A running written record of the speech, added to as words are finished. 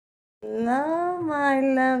Hello, my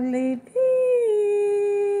lovely peeps.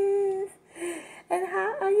 And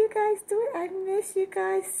how are you guys doing? I miss you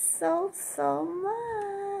guys so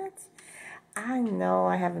much. I know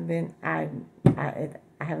I haven't been I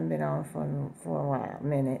haven't been on for a while,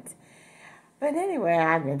 minute. But anyway,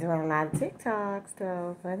 I've been doing a lot of TikToks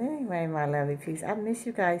though. But anyway, my lovely peeps, I miss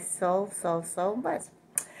you guys so much.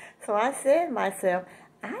 So I said to myself,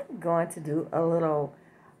 I'm going to do a little,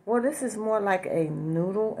 well, this is more like a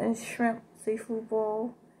noodle and shrimp seafood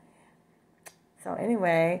bowl. So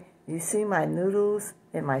anyway, you see my noodles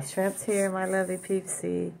and my shrimps here, my lovely peeps.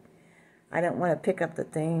 See, I didn't want to pick up the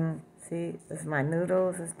thing. See, this is my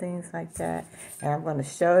noodles and things like that. And I'm going to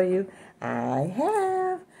show you, I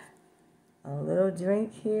have a little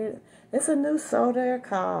drink here. It's a new soda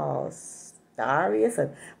called Starry.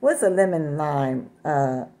 What's a lemon lime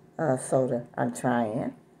soda I'm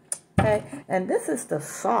trying. Okay, and this is the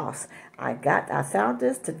sauce I found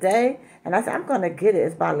this today, and I said I'm gonna get it.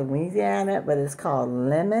 It's by Louisiana, but it's called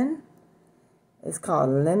lemon. It's called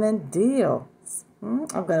lemon dill. I'm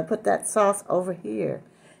gonna put that sauce over here.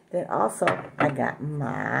 Then also I got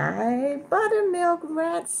my buttermilk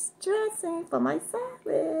ranch dressing for my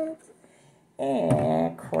salad,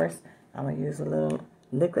 and of course I'm gonna use a little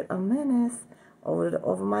liquid amanus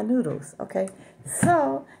over my noodles. Okay,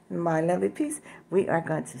 so my lovely piece, we are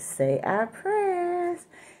going to say our prayers.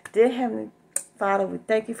 Dear Heavenly Father, we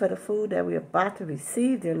thank you for the food that we're about to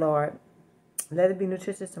receive, dear Lord. Let it be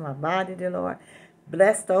nutritious to my body, dear Lord.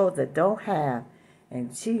 Bless those that don't have.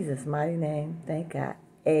 In Jesus' mighty name, thank God.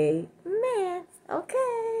 Amen.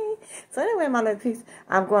 Okay. So anyway, my little piece,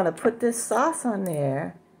 I'm going to put this sauce on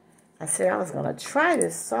there. I said I was going to try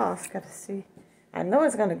this sauce. Got to see. I know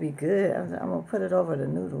it's going to be good. I'm going to put it over the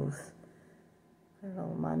noodles. Put it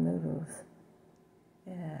over my noodles.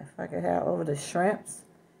 Yeah, if I could have over the shrimps.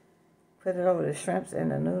 Put it over the shrimps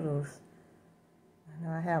and the noodles. I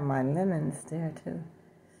know I have my lemons there too.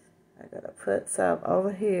 I got to put some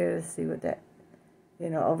over here to see what that,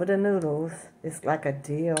 over the noodles. It's like a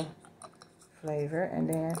dill flavor. And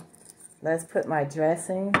then let's put my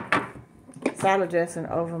dressing, salad dressing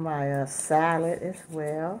over my salad as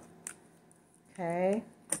well. Okay.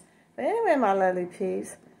 But anyway, my lovely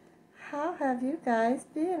peeps, how have you guys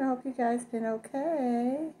been? I hope you guys been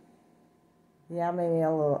okay. Yeah, I made me a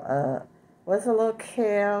little, what's a little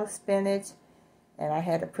kale, spinach, and I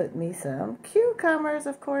had to put me some cucumbers,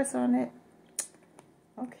 of course, on it.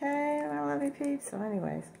 Okay, my lovely peeps. So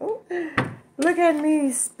anyways, oh, look at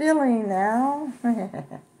me spilling now.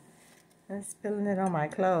 I'm spilling it on my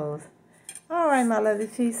clothes. All right, my lovely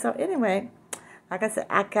peeps. So anyway, like I said,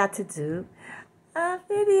 I got to do a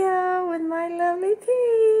video with my lovely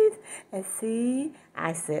peeps. And see,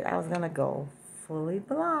 I said I was going to go fully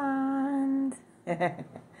blonde. But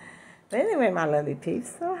anyway, my lovely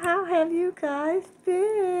peeps, so how have you guys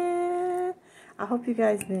been? I hope you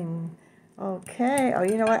guys been okay. Oh,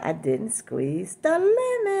 you know what? I didn't squeeze the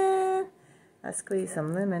lemon. I squeezed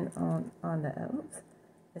some lemon on the, oops.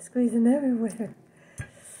 It's squeezing everywhere.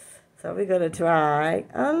 So we're going to try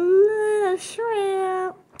a little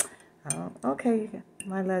shrimp. Oh, okay,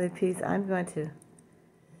 my lovely peeps, I'm going to,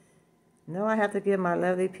 I have to give my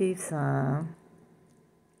lovely peeps some.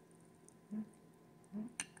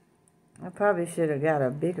 I probably should have got a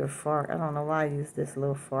bigger fork. I don't know why I used this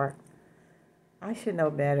little fork. I should know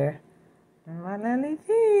better. My lovely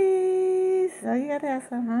peeps. So you got to have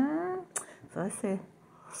some, huh? So let's see.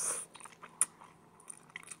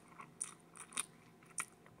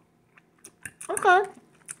 Okay.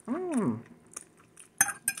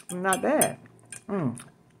 Not bad.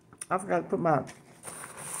 I forgot to put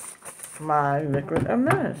my liquid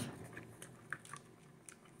amanus.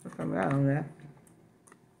 Put some of that on there.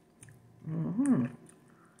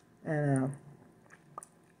 And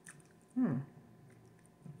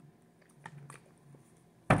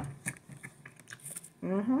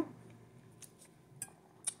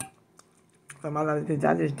So my lovely kids,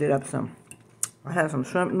 I just did up I had some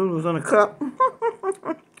shrimp noodles in a cup.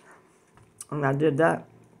 And I did that.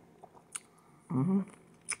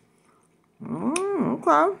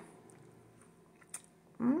 Okay.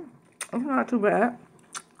 It's not too bad.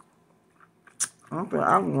 Okay,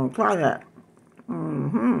 I'm gonna try that.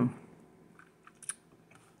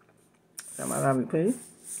 Got my lovely piece.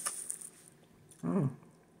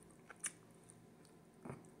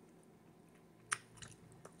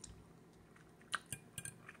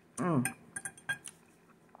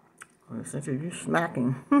 Since you're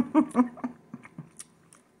smacking.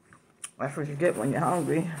 That's what you get when you're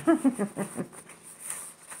hungry.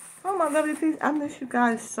 Oh, my lovely piece. I miss you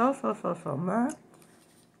guys so much.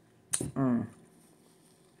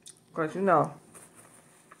 Of course,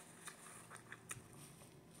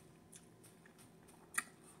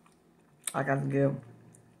 I got to give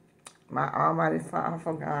my Almighty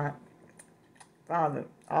Father, God, Father,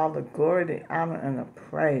 all the glory, the honor, and the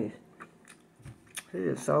praise. He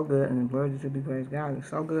is so good and worthy to be praised. God is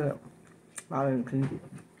so good. My little people.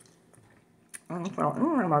 My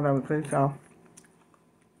little people. So,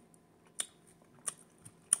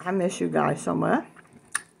 I miss you guys so much.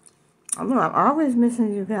 I'm always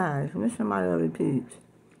missing you guys. Missing my little peeps.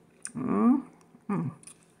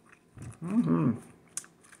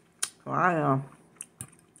 So I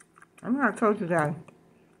told you guys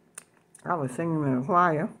I was singing in a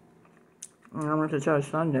choir. And I went to church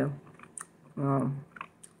Sunday. My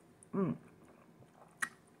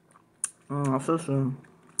sister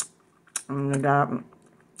and the guy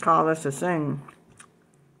called us to sing.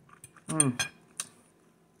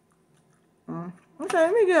 Okay,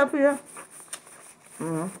 let me get up here.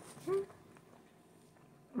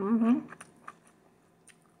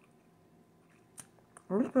 It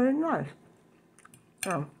was pretty nice.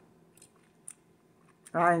 So,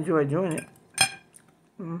 I enjoy doing it.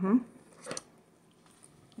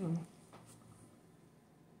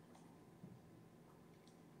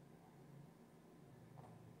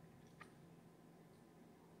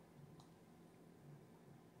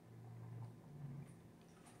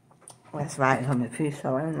 That's right, I'm at peace.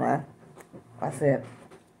 So anyway, I said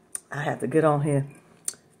I have to get on here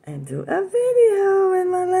and do a video with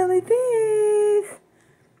my lovely peeps.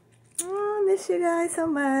 Oh, I miss you guys so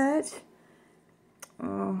much.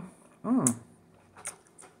 I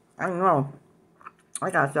don't know.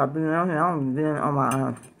 I gotta start being on here. I'm being on my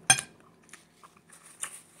own.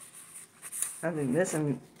 I've been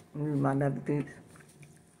missing you, my lovely peeps.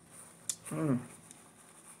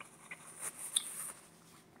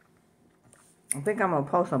 I think I'm gonna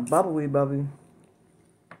post some bubbly.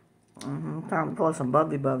 Time to post some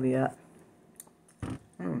bubbly up.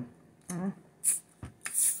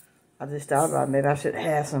 I just thought about maybe I should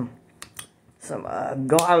have some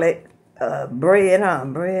garlic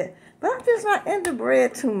bread, bread. But I'm just not into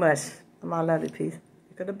bread too much, my lovely piece.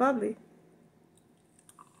 Look at the bubbly.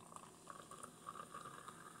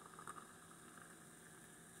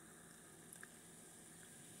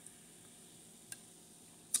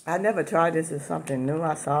 I never tried this. It's something new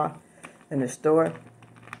I saw in the store.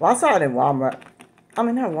 Well, I saw it in Walmart. I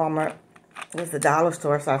mean, not Walmart. It was the dollar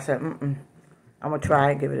store, so I said, I'm going to try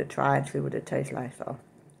it, give it a try, and see what it tastes like. So,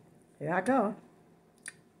 here I go.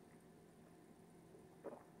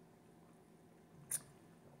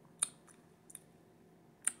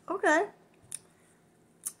 Okay.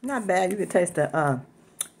 Not bad. You can taste the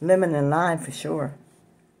lemon and lime for sure.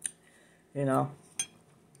 You know.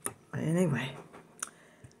 Anyway.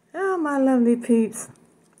 Oh, my lovely peeps.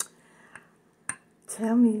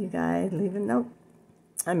 Tell me, you guys. Leave a note.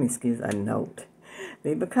 A note.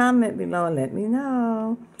 Leave a comment below and let me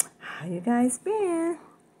know how you guys been.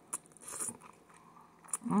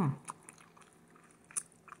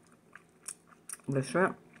 The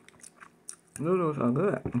shrimp noodles are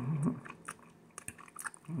good.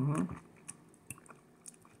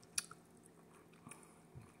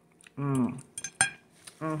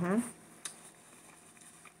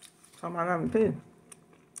 So my lovely peeps.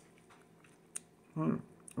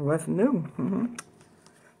 What's new?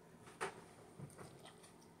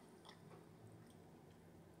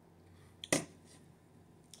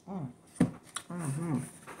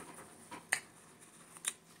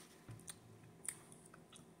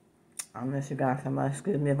 I miss you guys so much.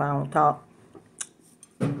 Excuse me if I don't talk.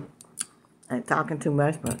 Ain't talking too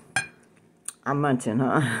much, but I'm munching,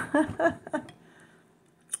 huh?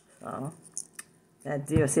 So, that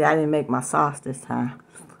deal. See, I didn't make my sauce this time.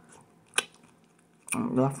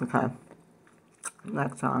 That's okay.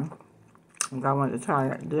 Next time, if I want to try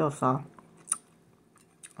that dill sauce.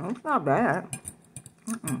 It's not bad.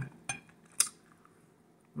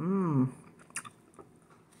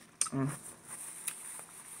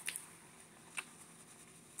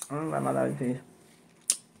 My lovely piece.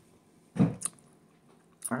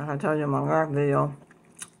 Like I told you in my last video,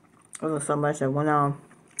 it was so much that went on.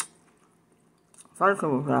 First it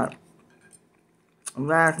was like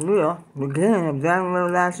last year, beginning of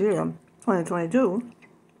January last year, 2022.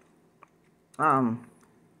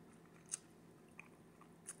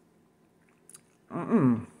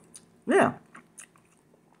 Yeah.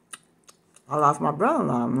 I lost my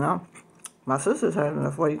brother-in-law, you know. My sister's had him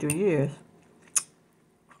for 42 years.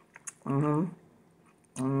 And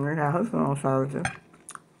they got her funeral services.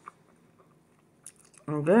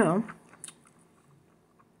 And then,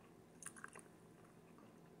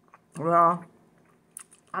 well,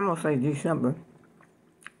 I'm gonna say December,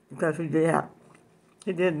 because he did at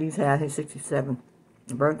least have his 67th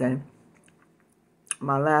birthday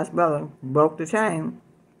my last brother broke the chain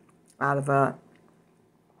out of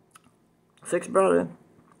 6 brothers.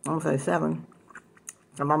 I'm going to say 7.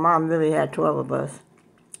 So my mom really had 12 of us.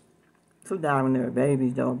 2 died when they were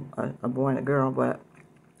babies, though, a boy and a girl. But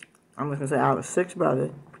I'm just going to say out of 6 brothers,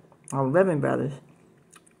 or 11 brothers,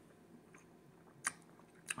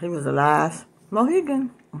 he was the last Mohican.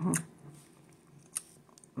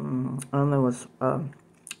 And there was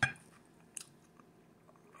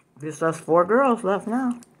just us 4 girls left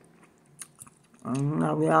now.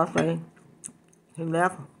 Now we all say he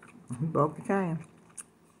left. He broke the chain.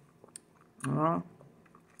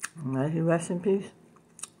 May he rest in peace.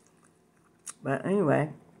 But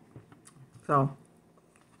anyway, so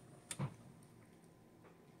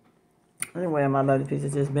anyway, my lovely piece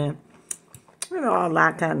has just been, you know, a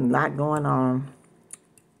lot going on.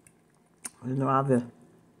 You know, I've just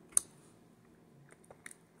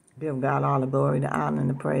give God all the glory, the honor, and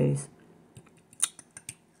the praise.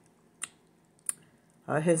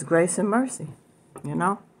 His grace and mercy, you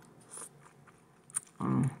know.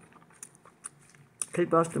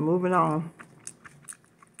 Keep us to moving on,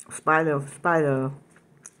 spite of,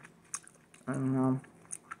 and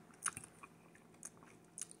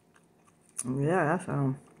yeah, that's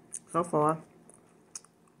so far,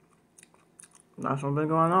 that's what's been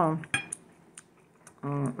going on.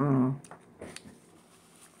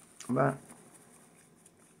 But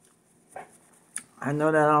I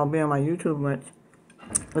know that I don't be on my YouTube much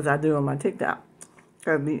as I do on my TikTok.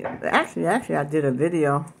 Actually, I did a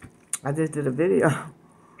video. I just did a video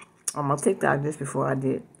on my TikTok just before I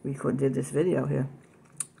did this video here.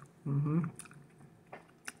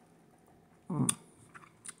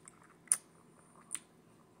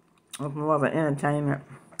 It's more of an entertainment.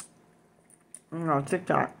 You know,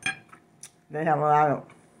 TikTok, they have a lot of,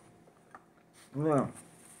 you know,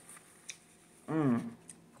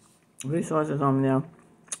 resources on there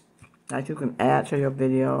that you can add to your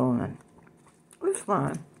video, and it's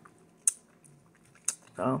fun.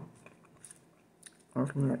 So, I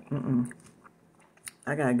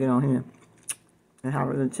gotta get on here and have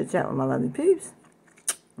a little chit chat with my lovely peeps,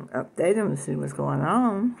 and update them and see what's going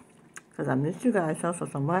on, because I missed you guys so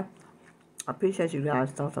much. I appreciate you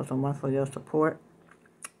guys so much for your support.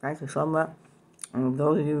 Thank you so much. And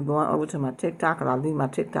those of you going over to my TikTok, and I'll leave my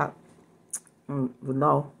TikTok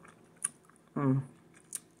below in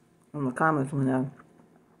the comments when I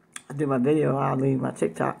do my video. I'll leave my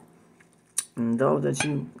TikTok. And those that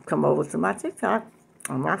you come over to my TikTok,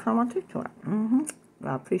 I'm right on my TikTok.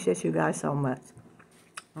 I appreciate you guys so much.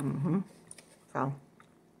 So,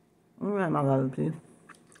 alright, my lovely people.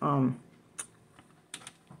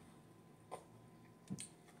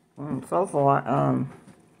 So far,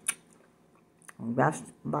 that's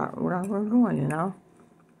about what I was doing, you know.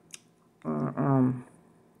 I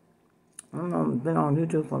don't know, I've been on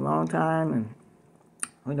YouTube for a long time, and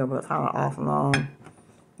we know, but kind of off and on.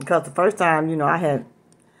 Because the first time, you know, I had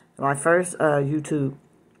my first YouTube,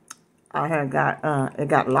 I had it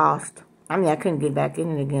got lost. I mean, I couldn't get back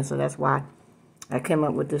in it again, so that's why I came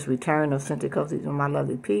up with this return of Scented Cozies with my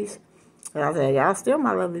lovely peeps. And I said, y'all still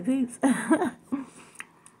my lovely peeps.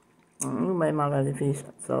 You made my lovely peeps.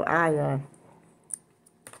 So I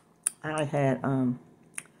had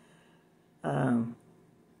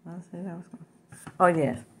oh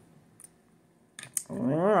yes.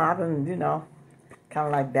 Well, I've been, you know, kind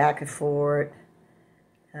of like back and forth,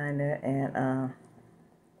 kind of, and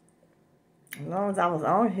as long as I was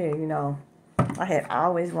on here, you know, I had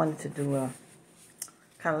always wanted to do a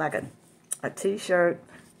kind of like a t-shirt,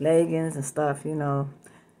 leggings and stuff, you know,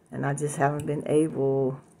 and I just haven't been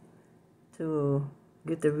able to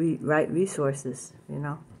get the right resources, you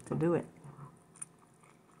know, to do it.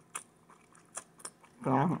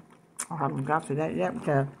 So I haven't got to that yet,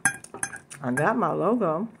 because I got my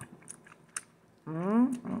logo.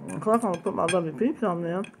 Of course, I'm going to put my lovely peeps on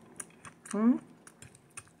there. Oh,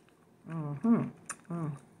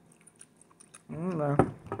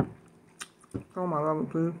 my lovely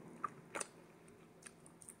peeps.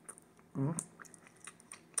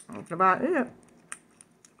 That's about it.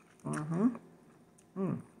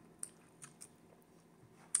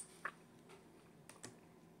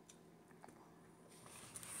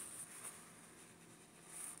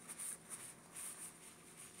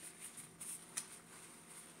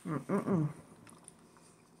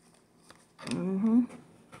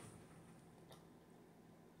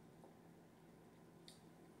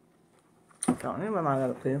 So anyway, my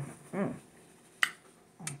little poo.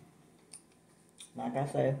 Like I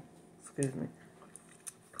said, excuse me,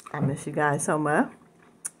 I miss you guys so much.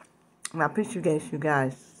 And I appreciate you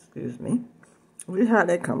guys, excuse me. This is how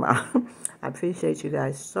they come out. I appreciate you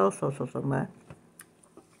guys so much.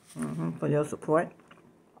 for your support.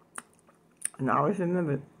 And always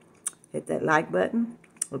remember, hit that like button,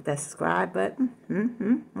 hit that subscribe button.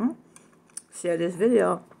 Share this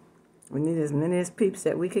video. We need as many as peeps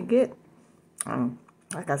that we can get.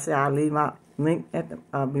 Like I said, I'll leave my link at the,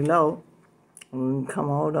 below. And come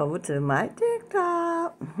on over to my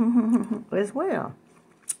TikTok as well.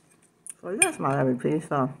 So that's my lovely piece.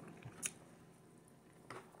 So,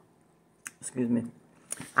 excuse me.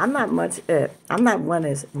 I'm not one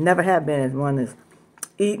that's never have been as one that's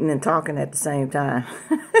eating and talking at the same time.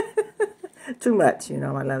 Too much, you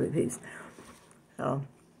know, my lovely piece. So,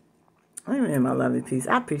 anyway, my lovely piece.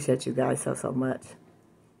 I appreciate you guys so much.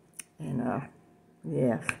 And,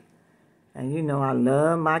 yes. And you know I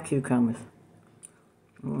love my cucumbers.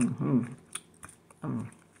 I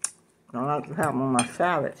like to have them on my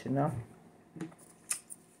salads, you know.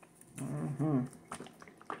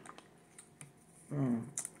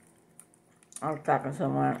 I was talking to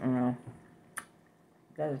someone, you know,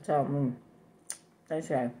 they told me, they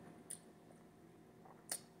said,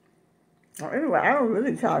 well, anyway, I don't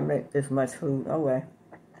really try to make this much food, no way.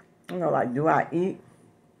 You know, like, do I eat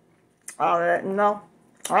all that? No,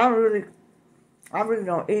 I really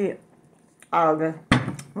don't eat all of this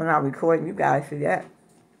when I record. You guys see that.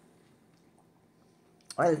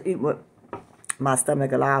 I just eat what my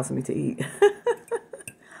stomach allows me to eat.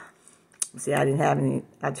 See, I didn't have any.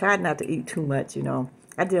 I tried not to eat too much, you know.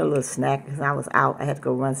 I did a little snack because I was out. I had to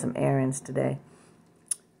go run some errands today.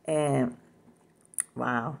 And,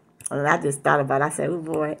 wow. And I just thought about it. I said, oh,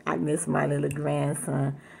 boy, I miss my little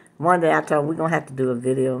grandson. One day I told him we're going to have to do a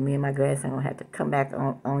video. Me and my grandson are going to have to come back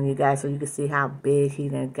on you guys so you can see how big he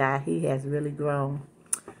done got. He has really grown.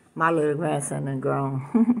 My little grandson done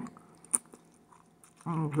grown.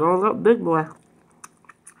 Grown up big boy.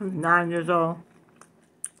 He's 9 years old.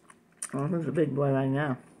 He's a big boy right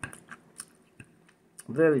now.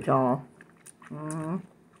 Very tall.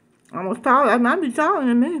 Almost taller. I might be taller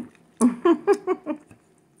than me.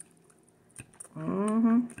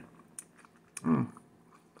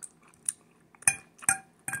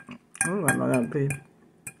 I know that piece.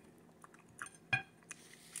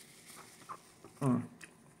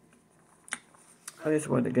 I just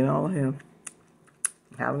wanted to get over here.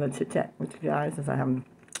 Have a little chit chat with you guys since I haven't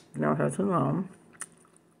been out here too long.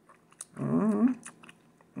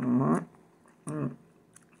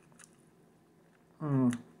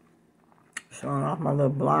 Showing off my little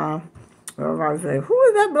blonde. Everybody say, who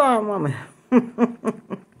is that blonde woman?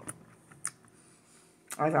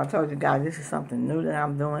 As I told you guys, this is something new that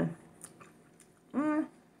I'm doing.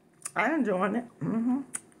 I'm enjoying it.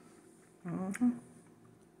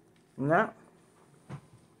 Yeah.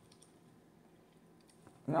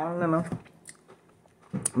 I remember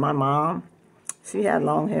my mom, she had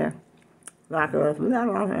long hair. Like us, we got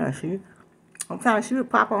long hair. Sometimes she would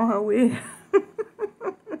pop on her wig.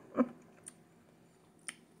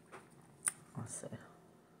 Let's see.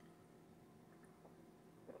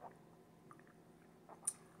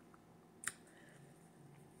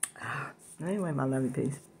 Anyway, my lovely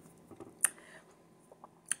piece.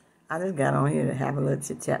 I just got on here to have a little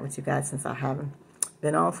chit chat with you guys since I haven't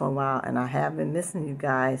been on for a while, and I have been missing you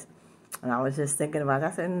guys. And I was just thinking about it.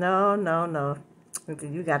 I said, no.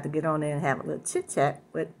 You got to get on there and have a little chit chat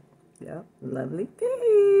with your lovely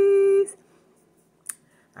piece.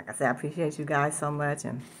 Like I said, I appreciate you guys so much,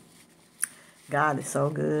 and God is so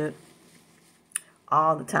good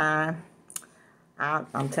all the time.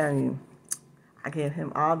 I'm telling you, I give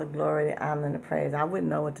him all the glory, the honor, and the praise. I wouldn't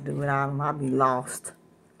know what to do without him. I'd be lost.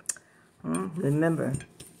 Remember,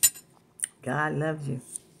 God loves you.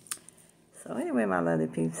 So anyway, my lovely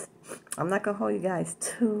peeps, I'm not going to hold you guys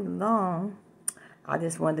too long. I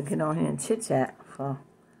just wanted to get on here and chit-chat for,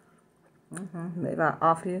 maybe I'll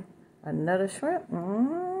offer you another shrimp.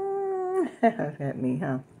 Look at me,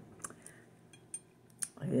 huh?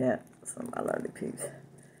 Yeah, so my lovely peeps.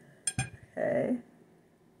 Hey.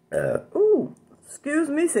 Ooh, excuse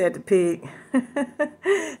me, said the pig.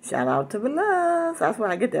 Shout out to the loves. That's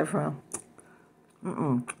where I get that from.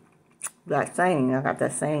 That saying, I got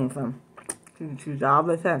that saying from. She's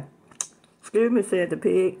always said, excuse me, said the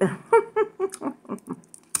pig.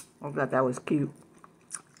 I thought that was cute.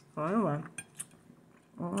 So anyway,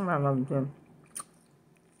 I love them.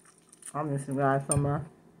 I miss you guys so much.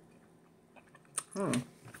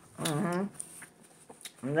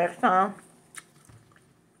 Next time,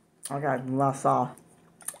 I gotta do my sauce.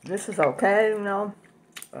 This is okay, you know.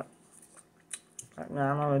 But right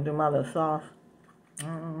now, I'm gonna do my little sauce.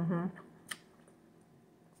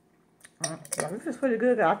 Yeah, this is pretty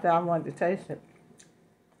good after I wanted to taste it.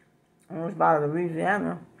 It was by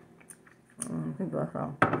Louisiana.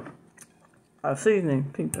 a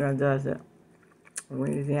seasoning people that does it.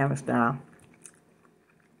 Louisiana style.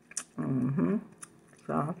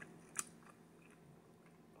 So,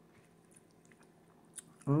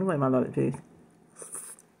 anyway, my lovely piece.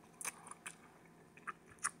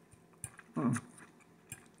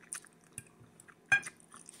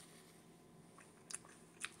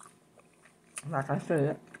 Like I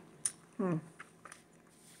said,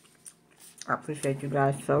 I appreciate you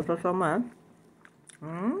guys so much.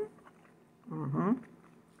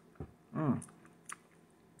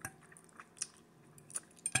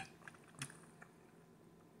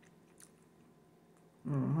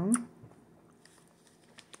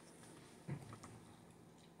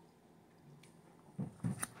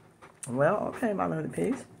 Well, okay, my lovely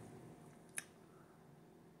piece.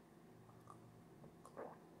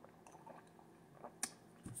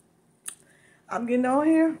 I'm getting on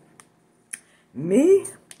here. Me?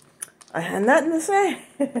 I had nothing to say.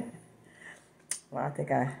 Well, I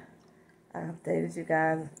think I updated you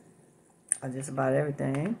guys on just about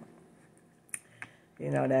everything.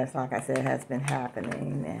 You know, that's like I said, has been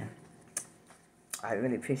happening. And I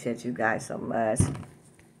really appreciate you guys so much.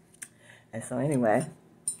 And so anyway,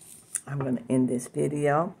 I'm going to end this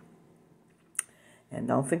video. And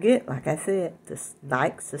don't forget, like I said, to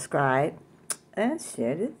like, subscribe, and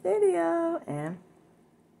share this video. And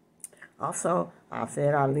also, I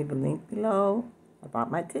said I'll leave a link below about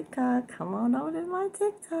my TikTok. Come on over to my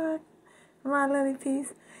TikTok, my lovely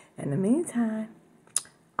peeps. In the meantime,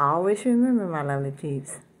 always remember, my lovely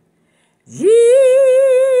peeps, Jesus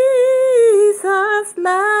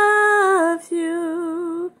loves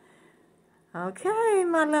you. Okay,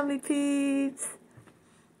 my lovely peeps.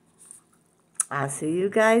 I'll see you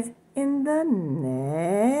guys in the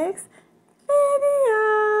next video.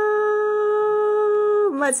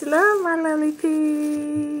 Much love, my lovely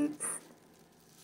peeps.